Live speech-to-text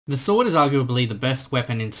The sword is arguably the best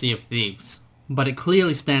weapon in Sea of Thieves, but it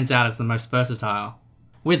clearly stands out as the most versatile.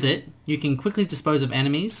 With it, you can quickly dispose of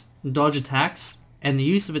enemies, dodge attacks, and the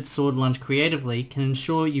use of its sword lunge creatively can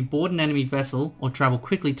ensure you board an enemy vessel or travel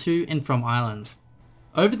quickly to and from islands.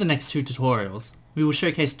 Over the next two tutorials, we will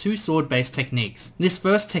showcase two sword-based techniques. This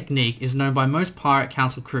first technique is known by most Pirate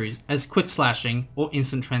Council crews as quickslashing or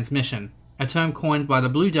instant transmission, a term coined by the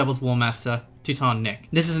Blue Devils Warmaster, Teuton Nick.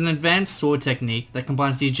 This is an advanced sword technique that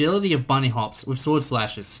combines the agility of bunny hops with sword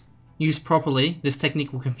slashes. Used properly, this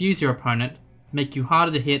technique will confuse your opponent, make you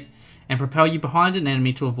harder to hit, and propel you behind an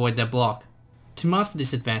enemy to avoid their block. To master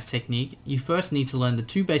this advanced technique, you first need to learn the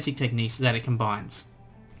two basic techniques that it combines.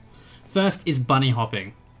 First is bunny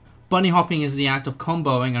hopping. Bunny hopping is the act of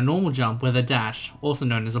comboing a normal jump with a dash, also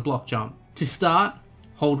known as a block jump. To start,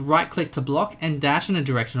 hold right click to block and dash in a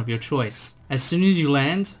direction of your choice. As soon as you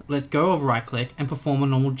land, let go of right click and perform a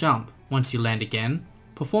normal jump. Once you land again,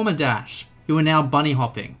 perform a dash. You are now bunny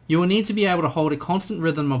hopping. You will need to be able to hold a constant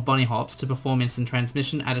rhythm of bunny hops to perform instant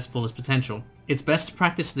transmission at its fullest potential. It's best to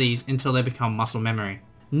practice these until they become muscle memory.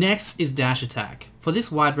 Next is dash attack. For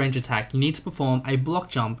this wide range attack, you need to perform a block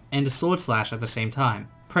jump and a sword slash at the same time.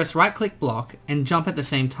 Press right click block and jump at the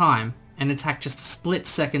same time and attack just a split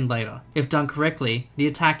second later. If done correctly, the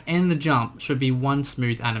attack and the jump should be one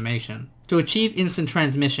smooth animation. To achieve instant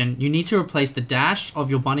transmission, you need to replace the dash of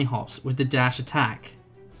your bunny hops with the dash attack.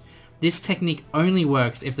 This technique only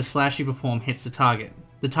works if the slash you perform hits the target.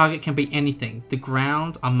 The target can be anything: the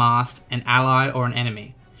ground, a mast, an ally, or an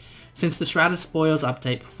enemy. Since the Shrouded Spoils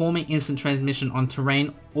update, performing instant transmission on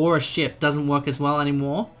terrain or a ship doesn't work as well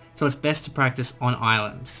anymore, so it's best to practice on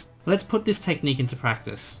islands. Let's put this technique into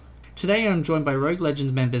practice. Today I'm joined by Rogue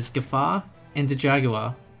Legends members Gafar and the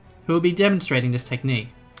Jaguar, who will be demonstrating this technique.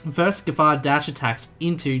 First, Gafar dash attacks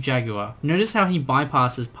into Jaguar. Notice how he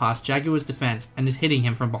bypasses past Jaguar's defense and is hitting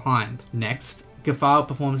him from behind. Next, Gafar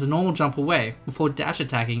performs a normal jump away before dash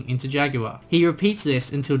attacking into Jaguar. He repeats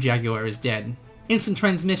this until Jaguar is dead. Instant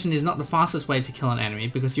transmission is not the fastest way to kill an enemy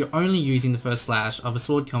because you're only using the first slash of a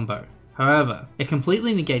sword combo. However, it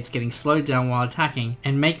completely negates getting slowed down while attacking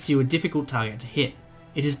and makes you a difficult target to hit.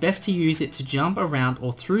 It is best to use it to jump around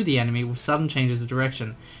or through the enemy with sudden changes of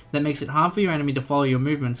direction that makes it hard for your enemy to follow your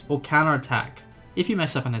movements or counter attack. If you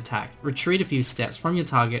mess up an attack, retreat a few steps from your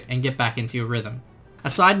target and get back into your rhythm. A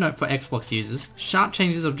side note for Xbox users, sharp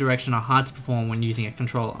changes of direction are hard to perform when using a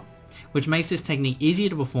controller, which makes this technique easier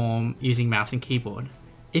to perform using mouse and keyboard.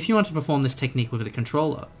 If you want to perform this technique with a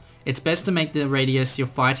controller, it's best to make the radius you're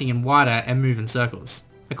fighting in wider and move in circles.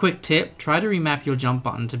 A quick tip, try to remap your jump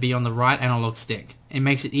button to be on the right analog stick. It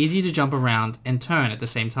makes it easier to jump around and turn at the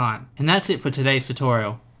same time. And that's it for today's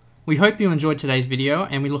tutorial. We hope you enjoyed today's video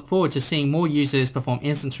and we look forward to seeing more users perform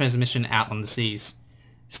instant transmission out on the seas.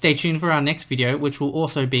 Stay tuned for our next video, which will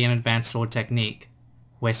also be an advanced sword technique.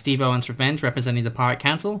 We're Steve Owens Revenge representing the Pirate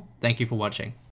Council. Thank you for watching.